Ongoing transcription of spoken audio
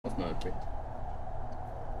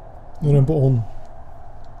Nu är den på on.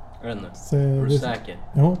 Är den nu? Så är du säker?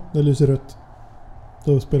 Ja, det lyser rött.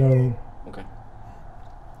 Då spelar den in. Okej.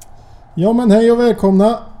 Ja men hej och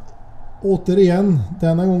välkomna återigen,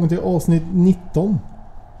 denna gången till avsnitt 19.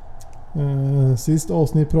 Sist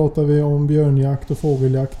avsnitt pratade vi om björnjakt och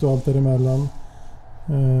fågeljakt och allt däremellan.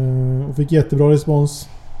 Och fick jättebra respons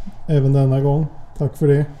även denna gång. Tack för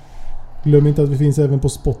det. Glöm inte att vi finns även på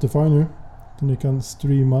Spotify nu. Så ni kan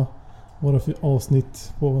streama våra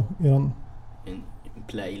avsnitt på eran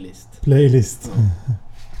playlist.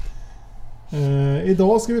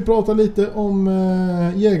 Idag ska vi prata lite om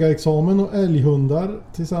jägarexamen och älghundar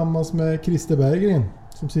tillsammans med Krister Berggren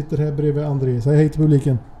som sitter här bredvid André. Säg hej till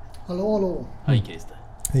publiken. Hallå, hallå. Hej Krister.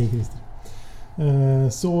 Hej Krister.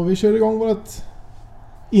 Så vi kör igång vårt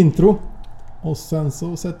intro och sen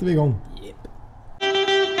så sätter vi igång. Yep.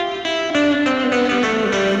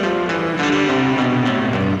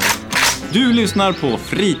 Du lyssnar på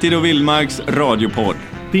Fritid och Vildmarks radiopodd.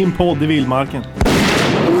 Din podd i vildmarken.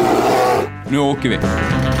 Nu åker vi.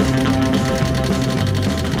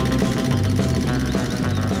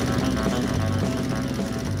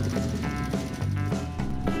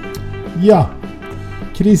 Ja,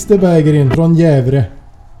 Krister Berggren från Jävre.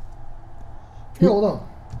 Ja då.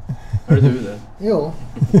 Är du det? Ja,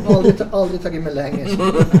 aldrig tagit mig längre.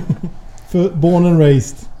 För born and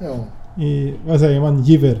raised. Ja, I, vad säger man?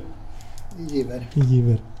 Giver.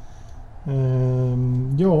 giver.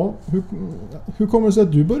 Ja, hur kommer det sig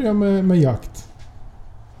att du börjar med jakt?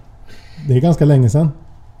 Det är ganska länge sedan.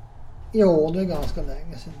 Ja, det är ganska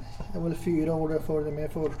länge sedan. Jag var väl 4 år där jag följde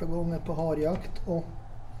med första gången på harjakt och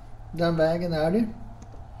den vägen är det.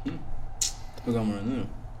 Hur gammal är du nu?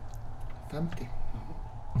 50.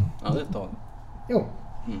 Ja, det är ett tag. Jo.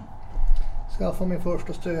 Mm. Skaffade min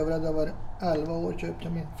första stövare, det var 11 år köpte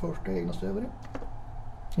jag min första egna stövare.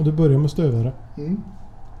 Och du börjar med stövare. Mm.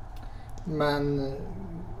 Men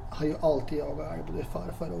har ju alltid jagat älg, både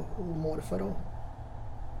farfar och morfar och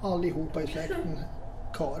allihopa i släkten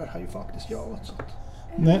karar har ju faktiskt jagat. Så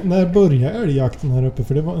att. När började älgjakten här uppe?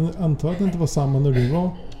 För det var, antar att det inte var samma när du var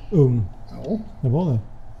ung. Ja. Det var det.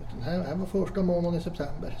 Den här var första månaden i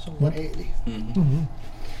september som var helig. Mm.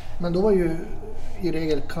 Men då var ju i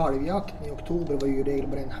regel kalvjakten i oktober var ju i regel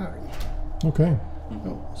bara en helg. Okej.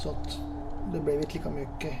 Ja, så att det blev inte lika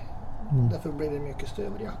mycket. Därför blev det mycket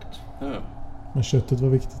stöverjakt. Ja. Men köttet var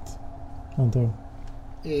viktigt, antar jag.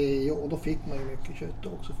 Ja, och då fick man ju mycket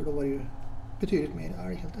kött också för då var det ju betydligt mer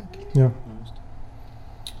älg helt enkelt. Ja.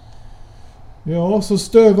 Ja, så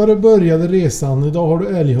stövare började resan. Idag har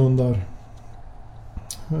du älghundar.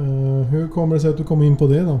 Hur kommer det sig att du kom in på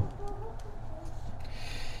det då?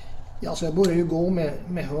 Ja, så jag började ju gå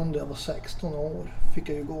med hund. Jag var 16 år. Fick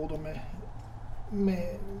jag ju gå då med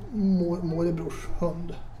morbrors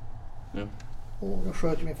hund. Ja. Och jag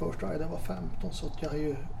sköt min första älg, det var 15, så att jag har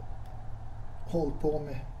ju hållit på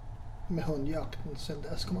med hundjakten sen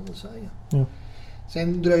dess kan man väl säga. Ja.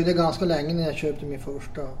 Sen dröjde det ganska länge när jag köpte min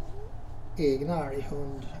första egna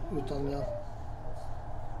älghund, utan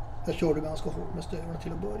jag körde ganska hårt med stövarna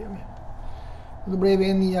till att börja med. Och då blev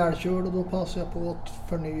en ihjälkörd och då passade jag på att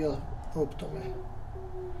förnya upp dem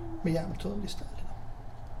med jämthund istället.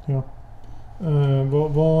 Ja.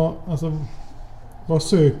 Vad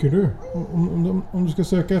söker du? Om du ska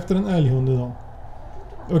söka efter en älghund idag?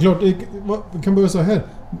 Ja, klart, vi kan börja så här.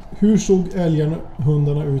 Hur såg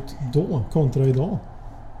älghundarna ut då kontra idag?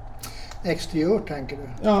 Exteriör tänker du?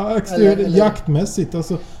 Ja, exteriör, eller jaktmässigt.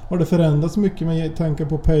 Alltså, har det förändrats mycket med tankar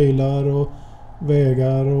på pejlar och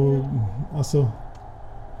vägar och alltså...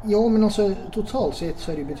 Ja, men alltså totalt sett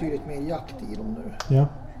så är det betydligt mer jakt i dem nu. Ja.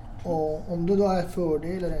 Och om det då är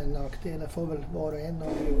fördelar eller nackdelar får väl vara en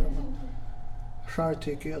avgöra. Men själv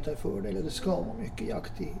tycker jag att det är fördelar. Det ska vara mycket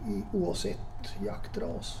jakt i oavsett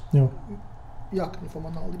jaktras. Ja. Jakten får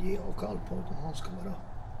man aldrig ge avkall på, utan han ska vara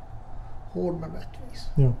hård men rättvis.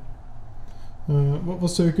 Ja.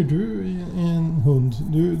 Vad söker du i en hund?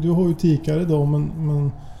 Du har ju tikare idag,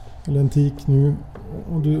 men eller en tik nu.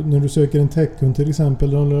 Och när du söker en täckhund till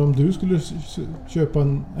exempel, eller om du skulle köpa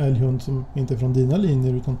en älghund som inte är från dina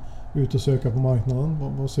linjer utan ut och söka på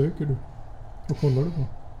marknaden, vad söker du? Vad kollar du på?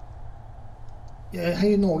 Jag har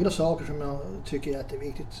ju några saker som jag tycker är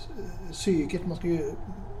jätteviktigt. Psyket, man ska ju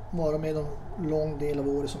vara med en lång del av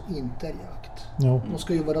året som inte är jakt. Ja. De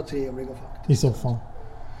ska ju vara trevliga faktiskt. I soffan.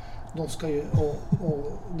 De ska ju,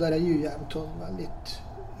 och där är ju jämthund väldigt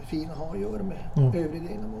fina att ha att göra med övrig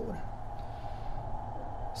delen av året.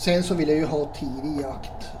 Sen så vill jag ju ha tidig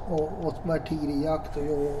jakt och med tidig jakt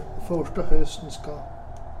och första hösten ska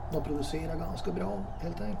de producera ganska bra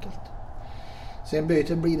helt enkelt. Sen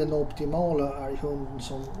byter blir den optimala älghunden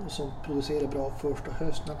som producerar bra första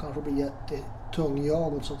hösten. Den kanske blir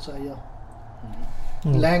jättetungjagad så att säga.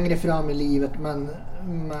 Längre fram i livet,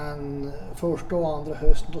 men första och andra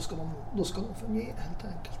hösten då ska de fungera helt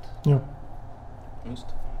enkelt. Ja. Just.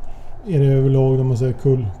 Är det överlag när man säger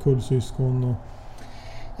kullsyskon och...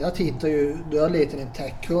 Jag tittar ju, då jag letar en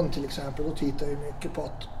täckhund till exempel, då tittar jag mycket på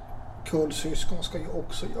att kullsyskon ska ju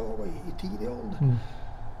också jaga i tidig ålder.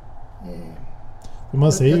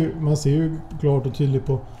 Man ser ju klart och tydligt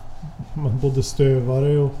på både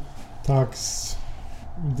stövare och tax,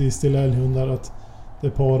 distel älghundar att det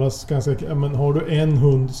paras ganska... Men har du en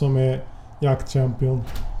hund som är jaktchampion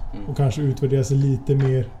och kanske utvärderar sig lite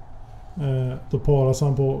mer, då paras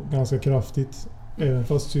han på ganska kraftigt, även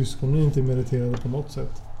fast syskonen inte är meriterade på något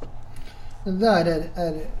sätt. Det där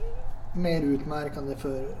är mer utmärkande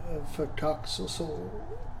för tax och så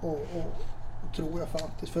och tror jag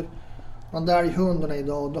faktiskt. För man där i hundarna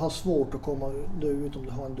idag, du har svårt att komma ut om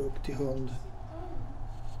du har en duktig hund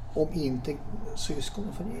om inte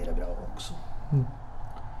syskonen fungerar bra också.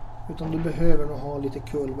 Utan du behöver nog ha lite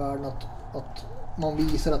kullvärden att man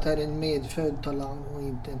visar att det här är en medfödd talang och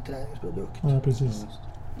inte en träningsprodukt. Ja, precis.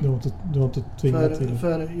 Du har inte tvingat till det.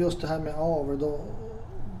 För just det här med avel då,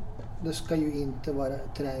 det ska ju inte vara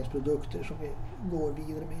träningsprodukter som vi går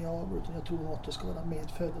vidare med i avel, utan jag tror nog att det ska vara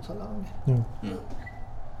medfödda talanger.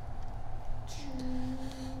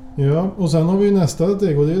 Ja, och sen har vi ju nästa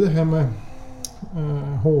steg och det är det här med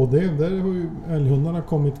HD. Där har ju älghundarna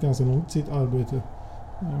kommit ganska långt i sitt arbete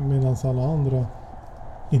medan alla andra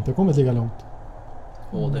inte har kommit lika långt.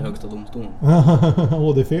 HD högsta domstolen.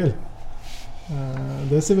 HD fel.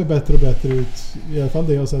 Det ser väl bättre och bättre ut. I alla fall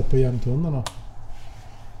det jag har sett på jämthundarna.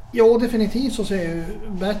 Ja, definitivt så ser det ju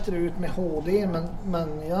bättre ut med HD,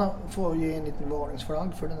 men jag får ge en liten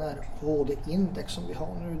varningsflagg för den här HD-index som vi har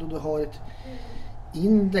nu. Då du har ett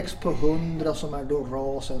index på 100 som är då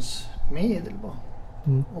rasens medel.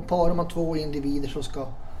 Och parar man två individer så ska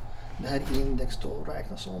det här index då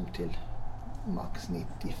räknas om till max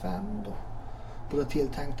 95 då på den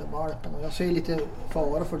tilltänkta valpen. Och jag ser lite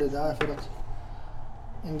fara för det där, för att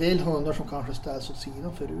en del hundar som kanske ställs åt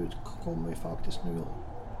sidan förut kommer ju faktiskt nu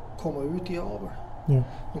att komma ut i avel. Ja.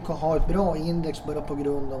 De kan ha ett bra index bara på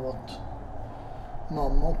grund av att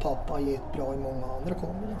mamma och pappa har gett bra i många andra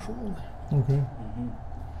kombinationer. Okej.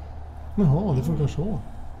 Jaha, det funkar så.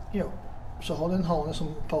 Ja, så har du en hane som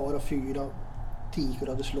parar 4 tikor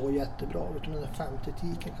och det slår jättebra ut, men den 50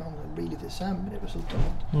 tiken kan det bli lite sämre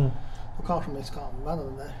resultat. Då kanske man ska använda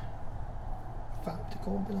den där 50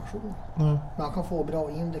 kombinationen. Man kan få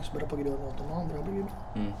bra index bara på grund av att de andra har blivit bra.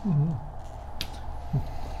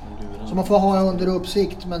 Så man får ha under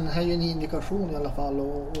uppsikt, men det här är ju en indikation i alla fall,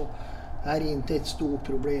 och är inte ett stort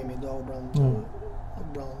problem idag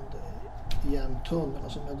bland jämthundarna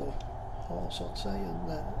som jag då har så att säga.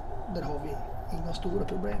 Där har vi inga stora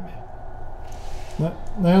problem med.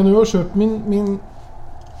 När jag nu har köpt min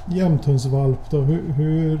jämthundsvalp då,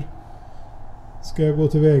 hur ska jag gå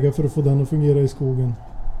tillväga för att få den att fungera i skogen?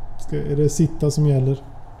 Är det sitta som gäller?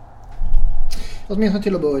 Åtminstone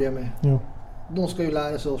till att börja med. Ja. De ska ju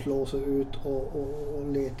lära sig att slå sig ut och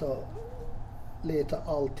leta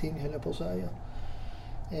allting, höll jag på att säga.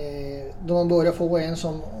 Då man börjar få en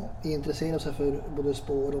som intresserar sig för både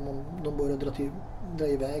spår och de börjar dra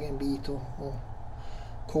iväg en bit och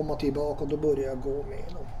komma tillbaka, och då börjar jag gå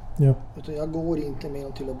med dem. Ja. Utan jag går inte med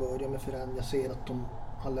dem till att börja med förrän jag ser att de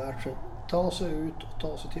har lärt sig ta sig ut och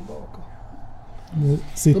ta sig tillbaka.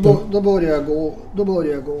 Då börjar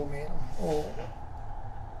jag gå med dem. Och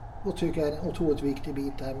då tycker jag det är en otroligt viktig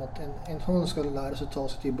bit det här med att en hund ska lära sig ta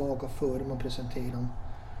sig tillbaka före man presenterar dem.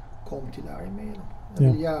 Kom till älg med dem.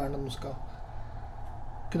 Jag vill gärna att de ska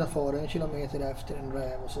kunna fara 1 kilometer efter en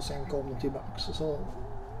räv och så sen kommer de tillbaka. Så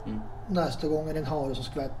nästa gång är det en hare som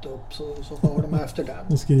skvätter upp så far de efter den.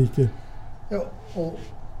 Och skriker. Ja,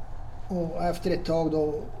 och efter ett tag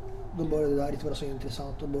då börjar det där inte vara så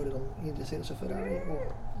intressant. Då börjar de intressera sig för älg,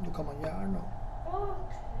 och då kan man gärna.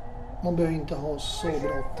 Man behöver inte ha så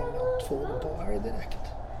bråttom att få dem på älg direkt.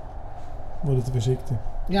 Var lite försiktig.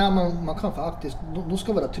 Ja, man kan faktiskt. De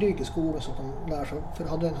ska vara trygg i skogen så att de lär sig. För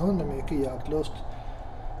hade en hund med mycket jaktlust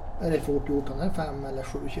är det fort gjort. Han är 5 eller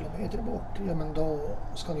 7 kilometer bort. Ja, men då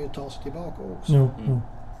ska ni ju ta sig tillbaka också. Ja.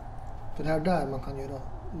 För det här där man kan göra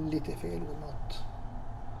lite fel om att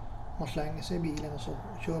man slänger sig i bilen och så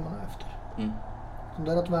kör man efter. Så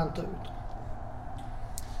det är att vänta ut.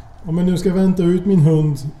 Om jag nu ska vänta ut min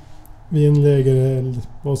hund vid en lägereld,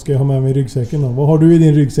 vad ska jag ha med mig i ryggsäcken då? Vad har du i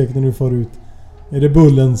din ryggsäck när du får ut? Är det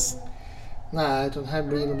bullens? Nej, utan här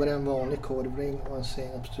blir det bara en vanlig korvring och en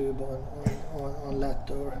senapstub och en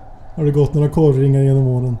lätt öl. Har det gått några korvringar genom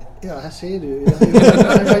åren? Ja, här ser du. Jag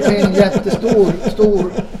har en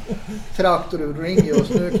jättestor traktorurring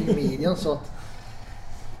just nu kring midjan så att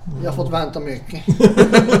jag har fått vänta mycket.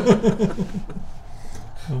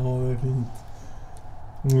 Ja, det är fint.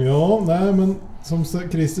 Ja, nej men som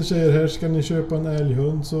Krister säger här, ska ni köpa en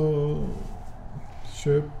älghund så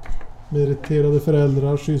köp meriterade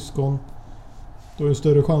föräldrar, syskon. Då är det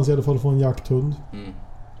större chans i alla fall att få en jakthund. Mm.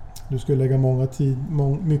 Du ska lägga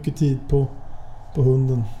mycket tid på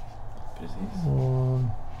hunden. Precis. Och,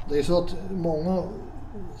 Det är så att många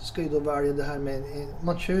ska ju då välja det här med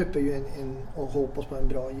man köper ju en och hoppas på en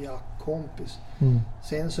bra jaktkompis.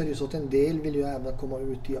 Sen så är det ju så att en del vill ju även komma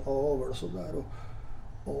ut i avel och sådär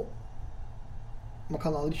och man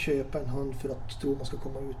kan aldrig köpa en hund för att tro man ska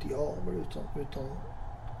komma ut i avel utan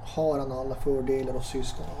har han alla fördelar och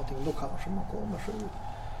syskon och allting, då kanske man kommer så ut.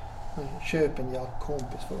 Men köp en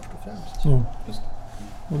jaktkompis först och främst. ja. Just.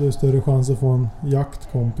 Och det är större chans att få en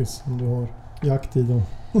jaktkompis om du har jakttid.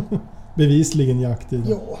 Bevisligen jakttid.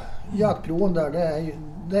 Ja, jaktproven där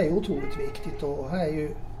det är otroligt viktigt och här är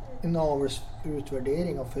ju en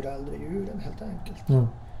avelsutvärdering av föräldradjuren helt enkelt. Ja.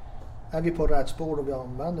 Är vi på rätt spår och vi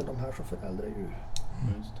använder de här som föräldradjur?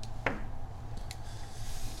 Just.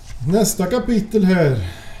 Nästa kapitel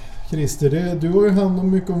här, Krister, du har ju hand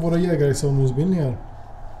om mycket om våra jägarexamensutbildningar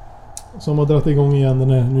som har dragit igång igen den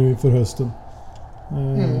här nu för hösten.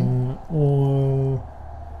 Och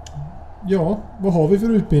ja, vad har vi för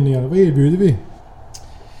utbildningar? Vad erbjuder vi?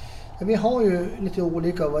 Ja, vi har ju lite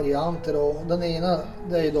olika varianter och den ena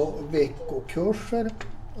det är då veckokurser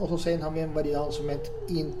och så sen har vi en variant som är ett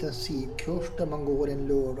intensivkurs där man går en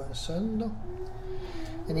lördag och en söndag.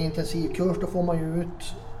 En intensivkurs då får man ju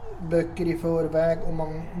ut böcker i förväg och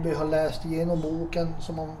man har läst igenom boken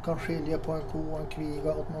så man kan skilja på en ko och en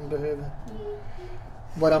kviga och man behöver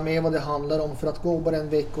vara med vad det handlar om. För att gå bara en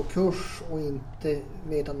veckokurs och inte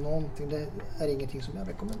veta någonting, det är ingenting som jag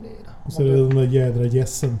rekommenderar. Och så är det de där jädra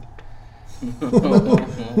gässen.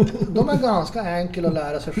 De är ganska enkla att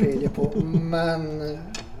lära sig skilja på, men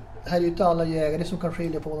här är ju inte alla jägare som kan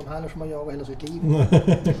skilja på dem heller som har jagat hela sitt liv.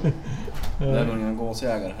 Det är nog ingen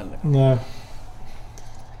gåsjägare heller.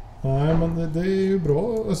 Nej, men det är ju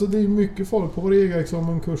bra. Alltså det är mycket folk på våra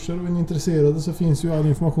jägarexamenkurser och är ni intresserade så finns ju all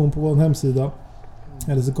information på vår hemsida.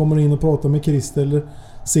 Eller så kommer ni in och pratar med Krister eller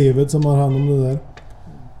Seved som har hand om det där.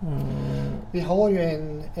 Vi har ju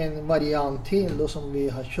en variant till då som vi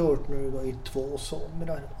har kört nu då i 2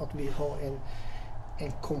 somrar. Att vi har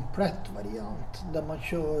en komplett variant där man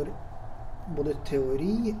kör både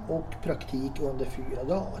teori och praktik under 4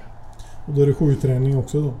 dagar. Och då är det skjutträning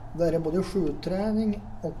också då? Där är det både skjutträning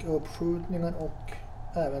och uppskjutningar och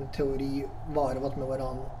även teori varvat med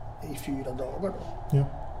varandra i 4 dagar då. Ja.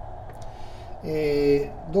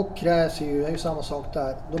 Då krävs ju, det är ju samma sak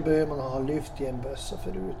där, då behöver man ha lyft i en bössa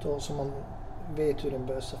förut och så man vet hur en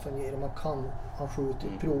bössa fungerar. Man kan ha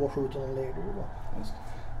prova att skjuta någon lerduva.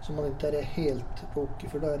 Så man inte är helt rookie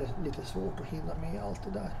för då är det lite svårt att hinna med allt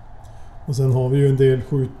det där. Och sen har vi ju en del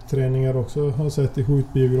skjutträningar också, har sett i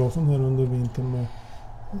skjutbiografen här under vintern med.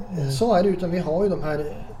 Så är det, utan vi har ju de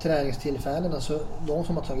här träningstillfällena så de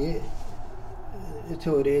som har tagit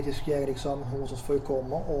teoretisk jägarexamen hos oss får ju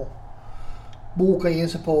komma och boka in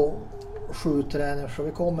sig på skjutträningar. Så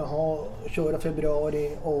vi kommer köra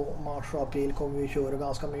februari och mars och april kommer vi köra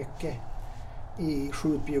ganska mycket i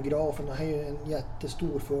skjutbiografen. Det här är ju en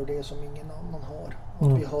jättestor fördel som ingen annan har.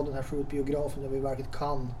 Att vi har den här skjutbiografen där vi verkligen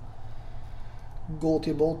kan gå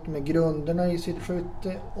till botten med grunderna i sitt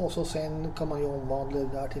skytte och så sen kan man ju omvandla det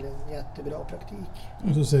där till en jättebra praktik.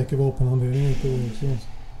 Och så säker vapenhantering ute också.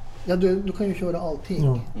 Ja, du kan ju köra allting.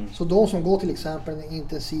 Ja. Så de som går till exempel en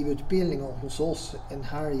intensivutbildning hos oss en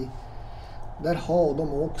helg, där har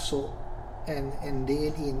de också en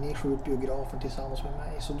del inne i skjutbiografen tillsammans med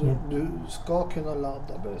mig. Så du ska kunna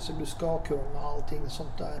ladda bössor, du ska kunna allting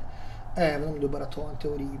sånt där. Även om du bara tar en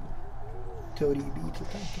teoribit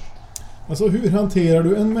helt enkelt. Alltså hur hanterar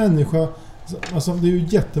du en människa? Alltså det är ju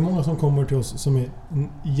jättemånga som kommer till oss som är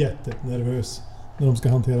jättenervös när de ska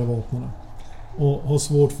hantera vapnen. Och har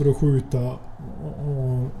svårt för att skjuta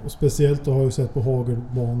och speciellt har jag sett på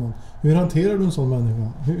hagelbanan. Hur hanterar du en sån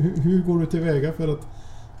människa? Hur går du tillväga för att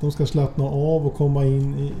de ska slappna av och komma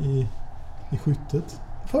in i skyttet?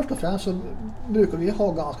 Först och främst så brukar vi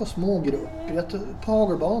ha ganska små grupper. På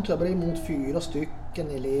hagelbanan tror jag bara emot 4 stycken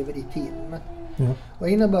elever i timmen. Ja. Och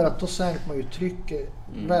det innebär att då sänker man ju trycket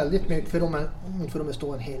väldigt mycket för de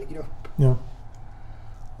består en hel grupp. Ja.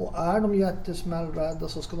 Och är de jättesmällrädda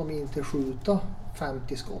så ska de inte skjuta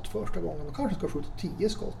 50 skott första gången. De kanske ska skjuta 10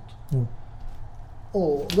 skott. Ja.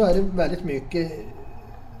 Och då är det väldigt mycket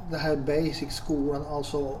det här basic skolan,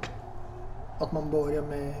 alltså att man börjar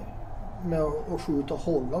med att skjuta och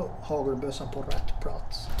hålla hagelbössan på rätt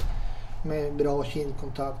plats. Med bra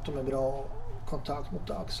kindkontakt och med bra kontakt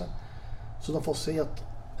mot axeln. Så de får se att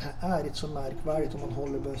det är inte så märkvärdigt om man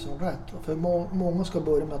håller bössan rätt. För många ska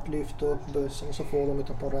börja med att lyfta upp bössan och så får de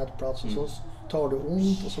inte på rätt plats och så tar det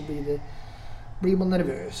ont och så blir man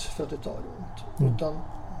nervös för att det tar ont. Utan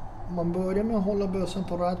man börjar med att hålla bössan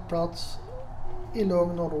på rätt plats i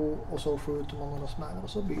lugn och ro och så skjuter man några smällar och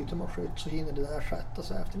så byter man skytt så hinner det där sätta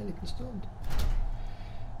sig efter en liten stund.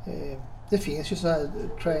 Det finns ju så här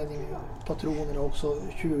trainingpatroner också,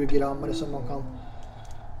 20 grammare som man kan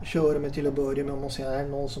köra med till att börja med om man ser att det är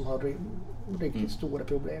någon som har riktigt stora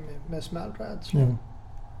problem med smällrädsla. Ja.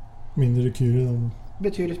 Mindre rekyl då.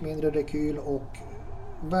 Betydligt mindre rekyl och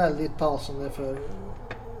väldigt passande för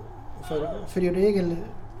i regel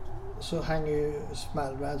så hänger ju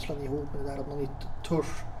smällrädslan ihop med det där att man inte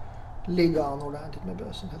törs ligga an ordentligt med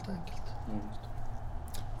bösen helt enkelt.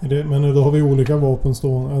 Men då har vi olika vapen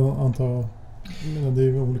stående, antar jag. Men det är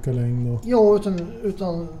ju olika längd. Och... Ja,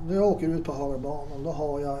 utan när jag åker ut på hagelbanan då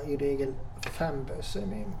har jag i regel 5 bössor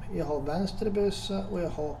med. Jag har vänster bössa och jag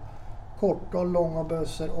har korta och långa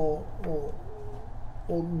bössor och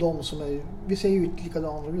de som är, vi ser ju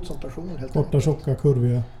likadana ut som personer helt korta, enkelt. Tjocka,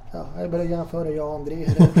 kurviga. Ja, jag börjar jämföra jag och André.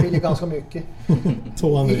 Det skiljer ganska mycket.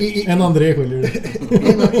 En André skiljer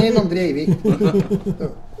det. en André i vikt.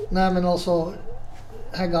 Nej men alltså,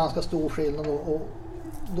 här är ganska stor skillnad och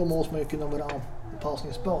då måste man ju kunna vara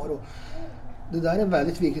anpassningsbar. Och det där är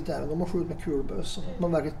väldigt viktigt även om man skjuter med kulbössa. Att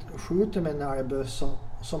man verkligen skjuter med en älgbössa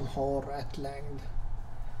som har rätt längd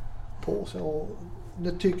på sig. Och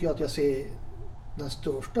det tycker jag att jag ser den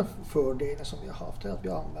största fördelen som vi har haft är att vi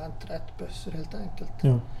har använt rätt bössor helt enkelt.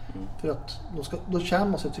 Ja. För att då känner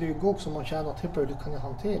man sig trygg också om man känner att helt plötsligt kan jag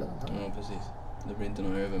hantera den här. Ja, precis. Det blir inte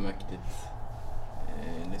något övermäktigt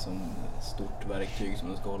liksom stort verktyg som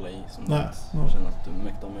du ska hålla i som du känner att du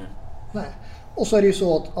mäktar med. Nej. Och så är det ju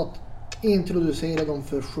så att introducera dem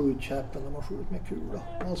för skjutkäppen när man skjuter med kula.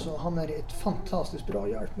 Alltså han är ett fantastiskt bra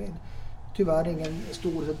hjälpmedel. Tyvärr ingen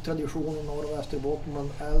stor tradition i Norr- och Västerbotten bland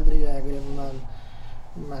äldre jägare men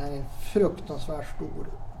en fruktansvärt stor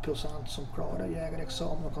procent som klarar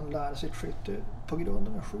jägarexamen och kan lära sig ett skytte på grund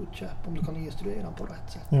av en skjutkäpp om du kan instruera dem på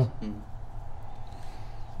rätt sätt. Ja.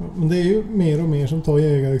 Men det är ju mer och mer som tar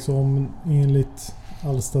jägarexamen enligt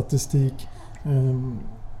all statistik.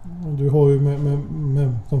 Du har ju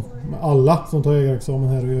med alla som tar jägarexamen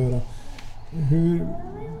här att göra. Hur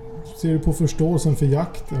ser du på förståelsen för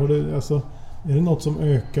jakt? Är det något som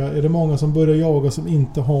ökar? Är det många som börjar jaga som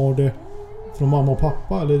inte har det från mamma och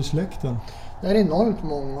pappa eller släkten? Det är enormt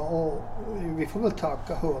många och vi får väl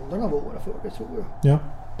tacka hundarna våra för det tror jag. Ja.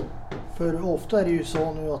 För ofta är det ju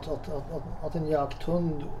så nu att en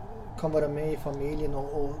jakthund kan vara med i familjen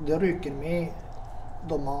och det rycker med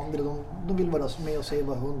de andra. De vill vara med och se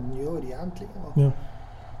vad hunden gör egentligen. Ja.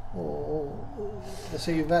 Och jag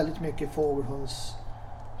ser ju väldigt mycket fågelhunds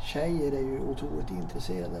tjejer är ju otroligt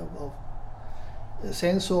intresserade av.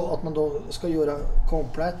 Sen så att man då ska göra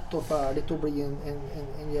komplett och färdigt och bli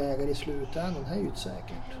en jägare i slutändan, det är ju inte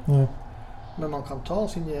säkert. Nej. Men man kan ta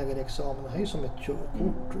sin jägarexamen och det är ju som ett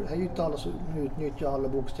körkort. Det är ju inte alla som utnyttjar alla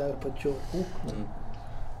bokstäver på ett körkort.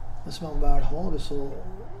 Men som man väl har det så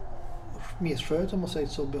missköter man sig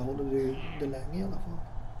så behåller du det länge i alla fall.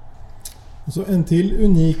 Så en till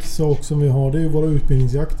unik sak som vi har det är ju våra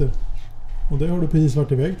utbildningsjakter. Och det har du precis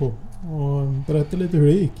varit iväg på. Och berätta lite hur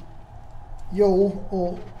det gick. Jo,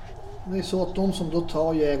 och det är så att de som då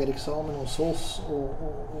tar jägarexamen hos oss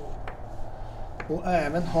och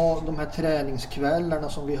även har de här träningskvällarna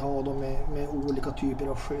som vi har då med olika typer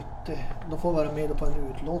av skytte. De får vara med på en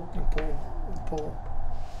utlottning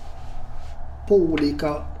på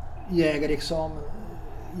olika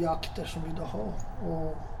jägarexamenjakter som vi då har.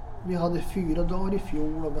 Och vi hade 4 dagar i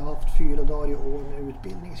fjol och vi har haft 4 dagar i år med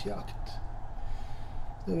utbildningsjakt.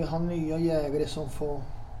 Där vi har nya jägare som får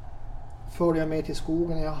följa med till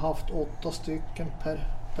skogen. Jag har haft 8 stycken per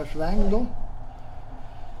sväng då.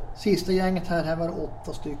 Sista gänget här var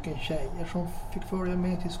 8 stycken tjejer som fick följa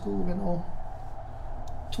med till skogen och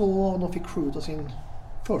 2 av dem fick skjuta sin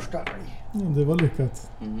första älg. Ja, det var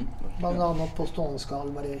lyckat. Bland annat på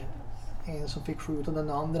ståndskalvare. En som fick skjuta, den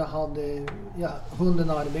andra hade, hunden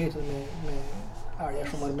arbetade med älgar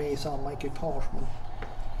som var med i samma ekipage.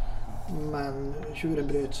 Men tjuren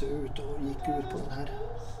bröt sig ut och gick ut på den här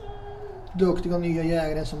duktiga nya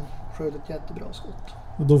jägaren som sköt ett jättebra skott.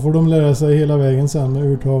 Och då får de lära sig hela vägen sen med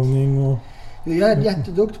urtagning och... Jag är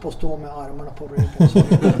jätteduktig på att stå med armarna på ryggen. Så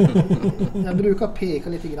jag brukar peka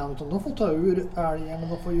lite grann utan de får ta ur älgen och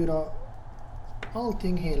de får göra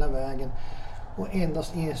allting hela vägen. och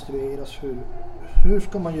endast instrueras hur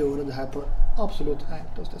ska man göra det här på absolut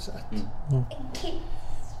enklaste sätt.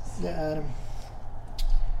 Det är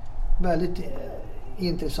väldigt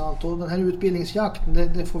intressant, och den här utbildningsjakten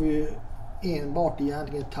det får vi ju enbart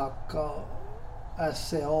egentligen tacka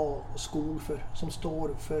SCA skog för, som står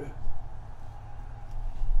för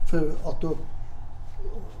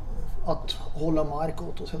att hålla mark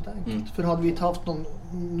åt oss helt enkelt. För hade vi inte haft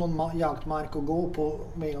någon jaktmark att gå på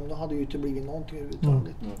med dem, då hade det ju inte blivit någonting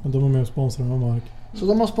överhuvudtaget. Men de är med och sponsrar med mark. Så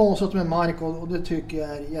de har sponsrat med mark, och det tycker jag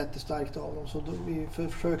är jättestarkt av dem. Så vi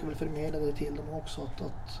försöker väl förmedla det till dem också,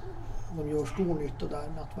 att de gör stor nytta där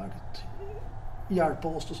med att verkligen hjälpa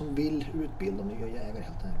oss då som vill utbilda nya jägare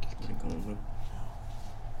helt enkelt.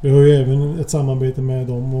 Vi har ju även ett samarbete med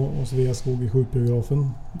dem och Sveaskog i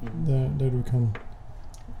skjutbiografen där du kan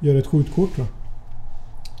göra ett skjutkort, va?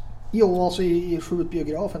 Jo, alltså i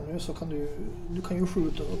skjutbiografen nu så kan du kan ju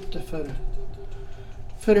skjuta upp det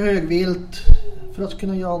för högvilt. För att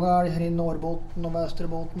kunna jaga älg här i Norrbotten och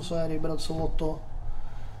Västerbotten så är det ju bara så att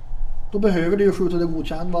då behöver du ju skjuta det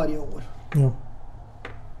godkänt varje år. Ja.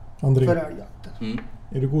 André, för älgjakten.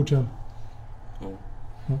 Är du godkänd?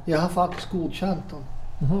 Ja. Jag har faktiskt godkänt den.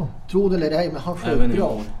 Jaha. Tro det eller ej, men han sköt Även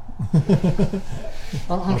bra.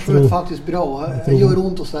 Han sköt faktiskt bra. Det gör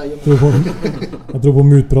ont att säga. Jag tror på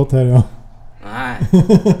mutbrott här, ja. Nej.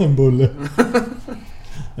 En bulle.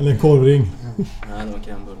 Eller en korvring. Nej, det var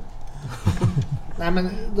krämbulle. Nej, men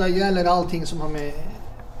det gäller allting som har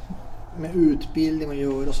med utbildning att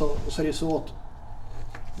göra. Och så är det så att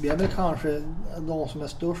vi är väl kanske de som är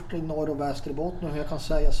störst i Norr- och Västerbotten, och jag kan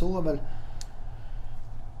säga så är väl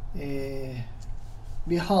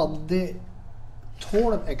vi hade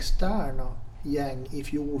 12 externa gäng i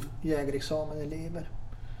fjol, jägarexamen elever.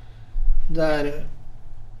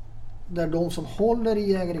 Där de som håller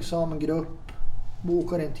i jägarexamengrupp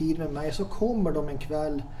bokar en tid med mig, så kommer de en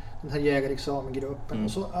kväll, den här jägarexamengruppen,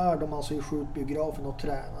 och så är de alltså i skjutbiografen och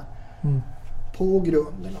tränar på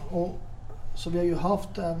grunderna. Och så vi har ju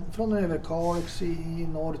haft en från Överkalix i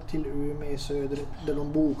norr till Umeå i söder, där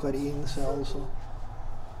de bokar in sig, alltså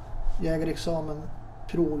jägarexamen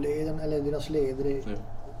provledaren eller deras ledare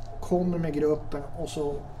kommer med gruppen, och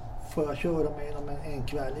så får jag köra med dem en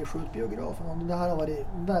kväll i skjutbiografen, och det här har varit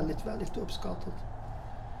väldigt, väldigt uppskattat.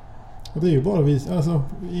 Och det är ju bara alltså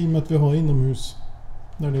i och med att vi har inomhus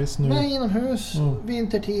när det är snö. Nej, inomhus,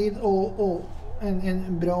 vintertid och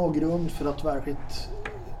en bra grund för att verkligen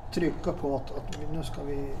trycka på att nu ska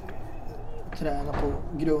vi träna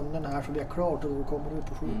på grunden här så vi är klart och vi kommer ut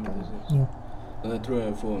på skjutbanan. Jag tror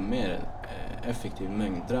jag får mer effektiv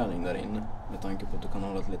mängdträning där inne, med tanke på att du kan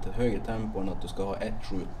hålla ett lite högre tempo än att du ska ha ett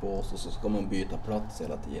skjutbås och så ska man byta plats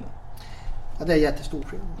hela tiden. Ja, det är jättestor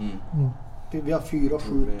skillnad. Vi har 4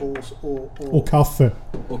 skjutbås och kaffe.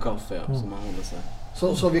 Och kaffe, ja, som man håller sig.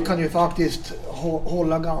 Så vi kan ju faktiskt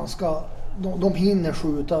hålla ganska, de hinner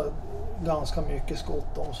skjuta ganska mycket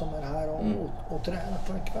skott, de som är här och tränar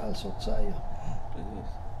på en kväll så att säga. Precis.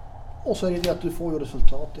 Och så är det att du får ju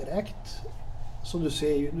resultat direkt. Så du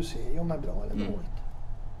ser ju om det är bra eller dåligt.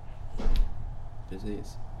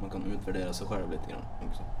 Precis. Man kan utvärdera sig själv lite grann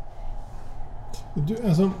också. Du,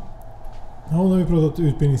 alltså, ja, när vi pratat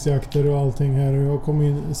utbildningsjakter och allting här, och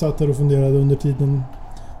jag satt här och funderade under tiden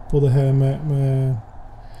på det här med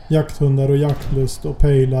jakthundar och jaktlust och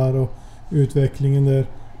pejlar och utvecklingen där.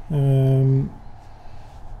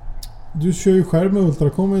 Du kör ju själv med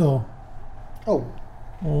ultrakom idag.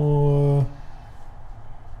 Och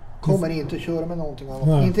kommer inte att köra med någonting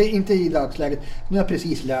annat. Inte i dagsläget. Nu har jag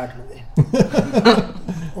precis lärt mig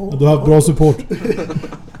det. Du har haft bra support.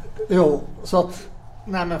 Jo, så att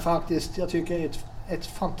nej, men faktiskt jag tycker det är ett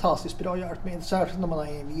fantastiskt bra hjälpmedel, särskilt när man har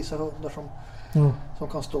envisa hundar som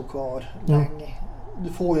kan stå kvar länge. Du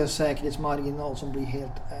får ju en säkerhetsmarginal som blir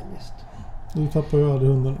helt eljest. Du tappar ju aldrig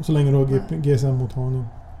hunden så länge du har GSM-mottagning.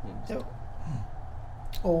 Ja.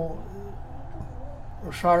 Och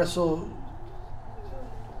själv så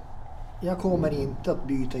jag kommer inte att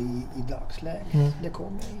byta i dagsläget. Det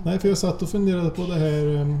kommer inte. Nej, för jag satt och funderade på det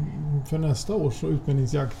här för nästa års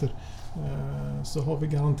utbildningsjakter. Så har vi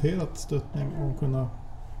garanterat stöttning och kunna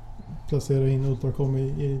placera in ultrakom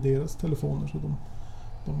i deras telefoner så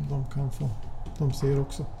de kan få, de ser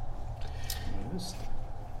också. Just det.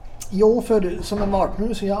 Jo, för som en vart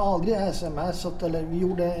nu så jag aldrig smsat, eller vi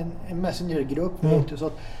gjorde en messengergrupp vet du, så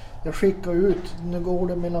att jag skickar ut, nu går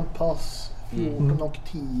det mellan pass 14 och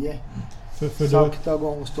 10. För sakta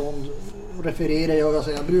gångstånd refererar jag,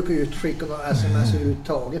 alltså jag brukar ju skicka några sms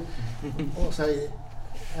överhuvudtaget och säger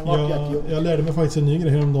jag lärde mig faktiskt en ny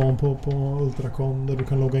grej häromdagen på ultrakom där du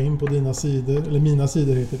kan logga in på dina sidor, eller mina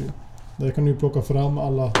sidor heter det. Där kan du plocka fram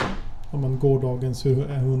alla gårdagens hur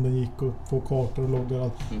hunden gick och få kartor och loggar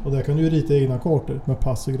allt. Och där kan du ju rita egna kartor med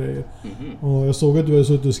pass och grejer. Och jag såg att du hade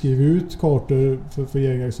suttit och skrivit ut kartor för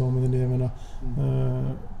jägarexamen eleverna.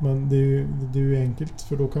 Men det är ju enkelt,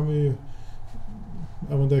 för då kan vi ju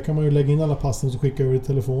där kan man ju lägga in alla passen och skicka över i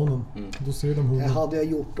telefonen. Då ser de hunden. Det hade jag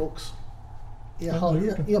gjort också.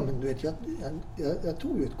 Men du vet, jag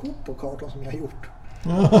tog ju ett kort på kartan som jag har gjort.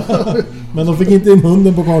 Men de fick inte in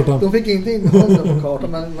hunden på kartan. De fick inte in hunden på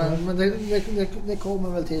kartan, men det kommer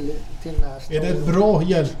väl till nästa. Är det ett bra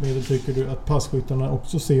hjälpmedel, tycker du, att passkyttarna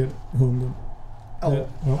också ser hunden? Ja.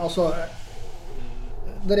 Alltså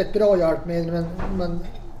det är ett bra hjälpmedel, men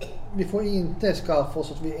vi får inte skaffa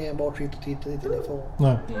oss att vi enbart sitter och tittar i telefon.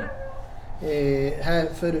 Nej. Här,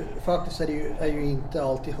 för faktiskt är ju inte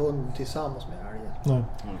alltid hunden tillsammans med älgen.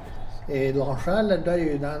 Nej. Då han skäller, där är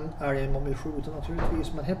ju den älgen man vill skjuta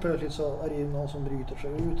naturligtvis, men helt plötsligt så är det ju någon som bryter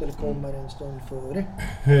sig ut eller kommer en stund före.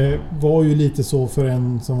 Var ju lite så för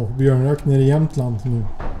en som var på björnjakt nere i Jämtland nu.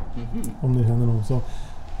 Om ni känner någon. Så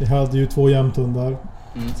vi hade ju 2 jämthundar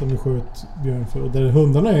som vi sköt björn för, och där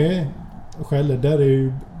hundarna är skäller, där är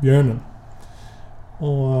ju björnen.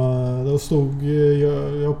 Och då stod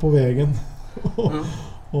jag på vägen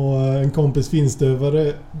och en kompis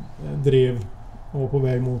finstövare drev och var på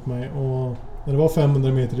väg mot mig, och när det var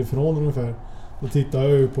 500 meter ifrån ungefär, då tittade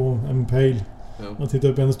jag ju på en pejl och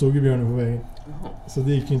tittade upp, och stod ju björnen på vägen. Så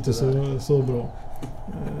det gick ju inte så bra.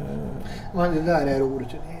 Men det där är roligt.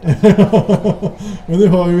 Men nu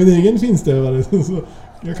har jag ju min egen finstövare, så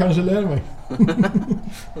jag kanske lär mig.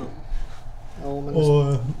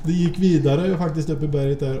 Och det gick vidare faktiskt upp i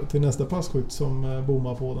berget där till nästa passkytt som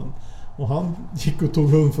bommade på den. Och han gick och tog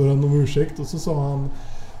hundföraren om ursäkt, och så sa han,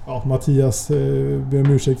 Mattias ber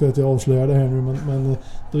om ursäkt för att jag avslöjade det här nu, men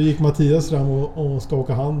då gick Mattias fram och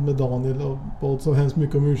skakade hand med Daniel och bad så hemskt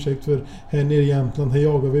mycket om ursäkt, för här nere i Jämtland, här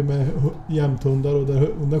jagar vi med jämthundar, och där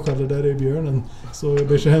hunden skäller, där är björnen, så jag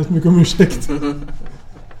ber så hemskt mycket om ursäkt.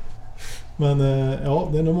 Men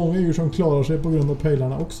det är nog många djur som klarar sig på grund av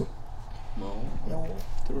pejlarna också. Ja,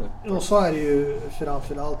 tror det. Och så är det ju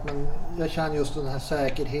framförallt, men jag känner just den här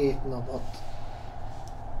säkerheten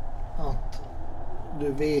att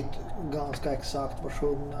du vet ganska exakt vad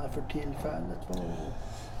hunden är för tillfället.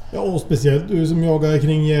 Ja, och speciellt du som jagar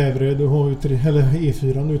kring Jävre, du har ju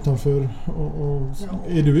E4 utanför, och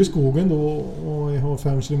är du i skogen då och har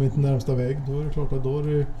 5 km närmsta väg, då är det klart att då är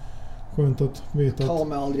det skönt att veta att... Ta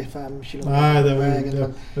mig aldrig 5 km Nej,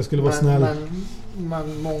 vägen. Jag skulle vara snäll.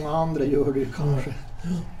 Men många andra gör det ju kanske.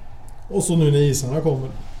 Och så nu när isarna kommer.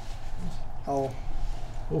 Ja.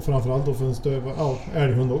 Och framförallt då för en stövare. Ja,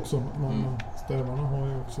 älghund också. Men stövarna har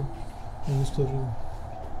ju också en större...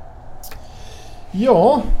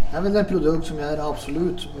 Ja. Det är väl den produkt som jag är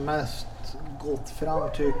absolut mest gått fram,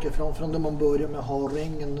 tycker. Från då man börjar med att ha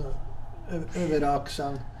ringen över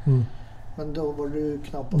axeln. Men då var du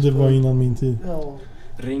knappast... Det var innan min tid. Ja.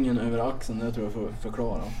 Ringen över axeln, det tror jag får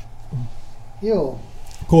förklara. Jo.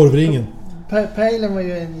 Korvringen. Pejlen var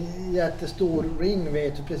ju en jättestor ring,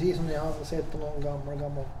 vet du, precis som jag har sett på någon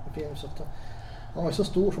gammal film. Så att han var så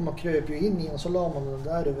stor som man kröp ju in i, och så la man den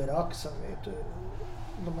där över axeln, vet du.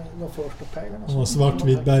 De första pejlarna. Det var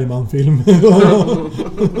svartvit Bergman-film.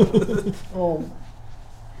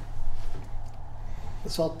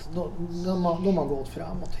 Så att de har gått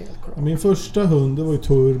framåt helt klart. Min första hund, det var ju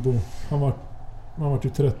Turbo. Han var ju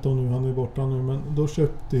 13 nu, han är borta nu. Men då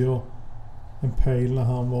köpte jag en pejl när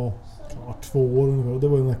han var 2 år ungefär. Och det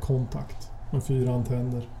var ju den här kontakt med 4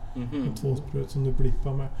 antenner. Och 2 spröt som du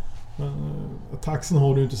blippar med. Men taxen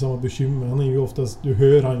har du inte samma bekymmer. Han är ju oftast, du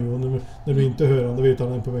hör han ju. Och när du inte hör han, då vet han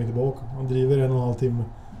att han är på väg tillbaka. Han driver 1,5 timme.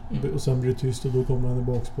 Och sen blir det tyst, och då kommer han i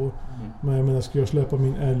bakspår. Men jag menar, ska jag släppa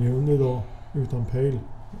min älghund idag utan pejl?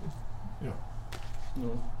 Ja.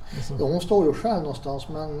 Alltså. Ja, hon står ju själv någonstans,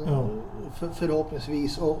 men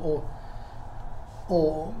förhoppningsvis och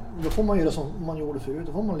då får man göra som man gjorde förut.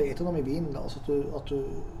 Då får man leta dem i vind, alltså att du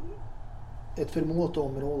ett förmåt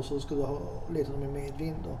område, så ska du leta dem i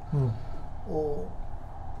medvind då. Och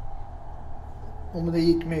om det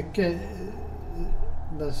gick mycket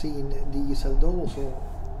bensin, diesel då, så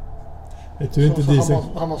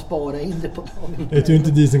har man sparat in det på dagen. Jag tror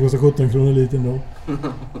inte diesel kostar 17 kronor liten då.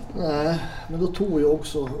 Nej, men då tog ju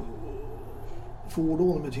också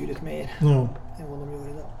fordon betydligt mer än vad de gör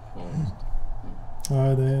idag.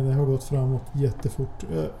 Nej, det har gått framåt jättefort.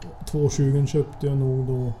 220 köpte jag nog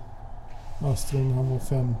då Astron, han var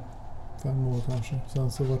 5 år kanske.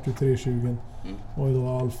 Sen så var det 320 och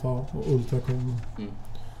idag Alfa och Ultra kom.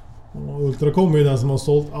 Och Ultra kommer ju den som har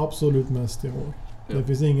sålt absolut mest i år. Det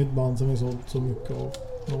finns inget band som är sålt så mycket av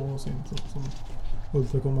någonsin som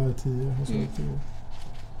Ultra kommer R10 och sålt i år.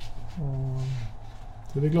 Och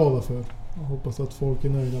det är vi glada för. Jag hoppas att folk är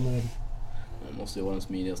nöjda med det. Det måste ju vara den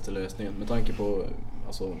smidigaste lösningen med tanke på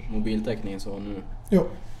mobiltäckningen så nu. Ja.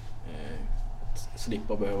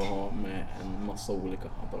 Slippa behöva ha med en massa olika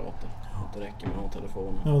apparater. Det räcker med att ha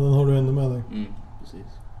telefonen. Ja, den har du ändå med dig. Precis.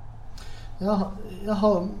 Jag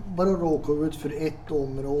har bara råkat ut för ett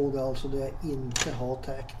område alltså där jag inte har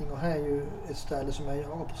täckning. Och här är ju ett ställe som jag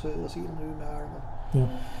jagar på södra sidan nu med älven. Ja.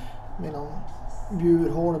 Medan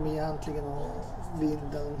Bjurholm egentligen och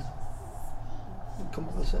Vindeln kan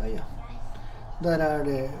man väl säga. Där är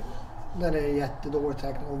det jättedålig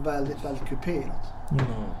täckning och väldigt, väldigt kuperat.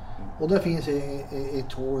 Och där finns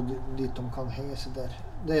ett hål dit de kan hesa där.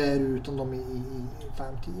 Det är utan dem i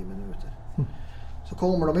 5-10 minuter. Så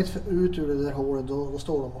kommer de inte ut ur det där hålet, då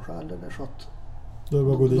står de och skäller där. Så att då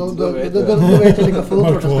vet jag lika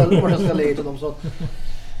fullt vart jag ska leta dem.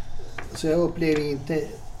 Så jag upplever inte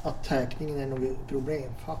att täckningen är något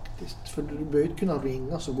problem faktiskt. För du behöver inte kunna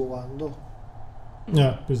ringa så går ändå.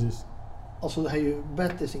 Ja, precis. Alltså det här är ju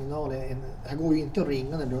bättre signaler än... Här går ju inte att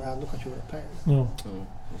ringa när du ändå kan köra pengar. Ja.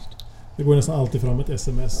 Det går nästan alltid fram ett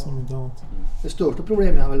sms om inte annat. Det största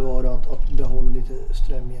problemet har väl varit att behålla lite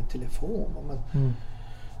ström i en telefon.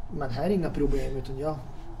 Men här är inga problem utan jag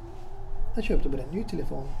köpte bara en ny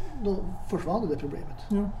telefon. Då försvann det problemet.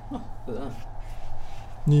 Ja. Det där.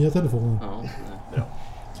 Nya telefoner. Ja, bra.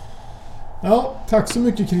 Ja, tack så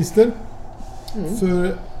mycket Krister.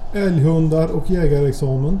 För älghundar och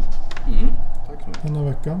jägarexamen. Tack så mycket. Denna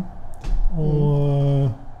veckan. Och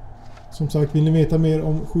som sagt, vill ni veta mer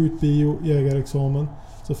om skjutbio jägarexamen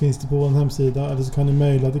så finns det på vår hemsida, eller så kan ni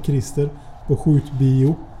mejla till Krister på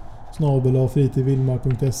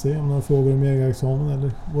skjutbio@fritidvildmark.se om ni har frågor om jägarexamen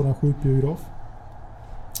eller våran skjutbiograf.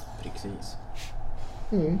 Precis.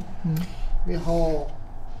 Vi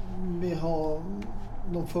har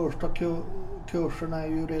de första kurserna är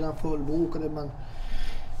ju redan fullbokade men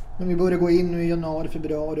vi börjar gå in nu i januari,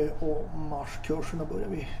 februari och marskurserna börjar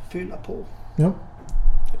vi fylla på. Ja.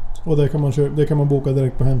 Och det kan man boka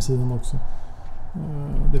direkt på hemsidan också.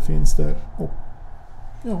 Det finns där. Och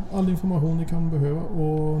all information ni kan behöva.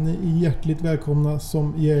 Och ni är hjärtligt välkomna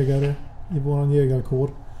som jägare i våran jägarkår.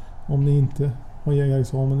 Om ni inte har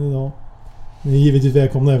jägarexamen idag. Ni är givetvis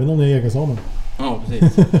välkomna även om ni har jägarexamen. Ja,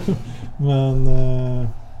 precis. Men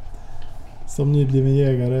som nybliven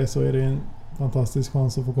jägare så är det en fantastisk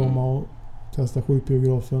chans att få komma och testa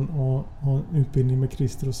skjutbiografen och ha en utbildning med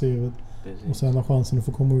Krister och Seved. Precis. Och sen ha chansen att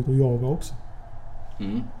få komma ut och jaga också.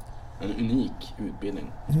 En unik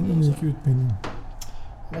utbildning. En unik utbildning.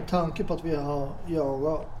 Med tanke på att vi har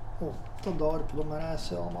jagat 8 dagar på de här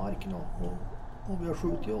SCA-markerna och vi har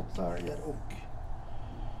skjutit 8 älgar och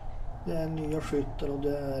det är nya skyttar och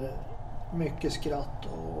det är mycket skratt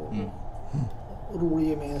och rolig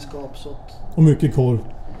gemenskap. Så att... Och mycket korv.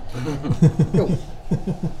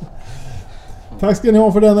 Tack ska ni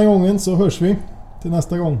ha för denna gången så hörs vi till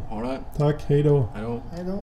nästa gång. Ha det. Tack, hej då. Hej då. Hej då.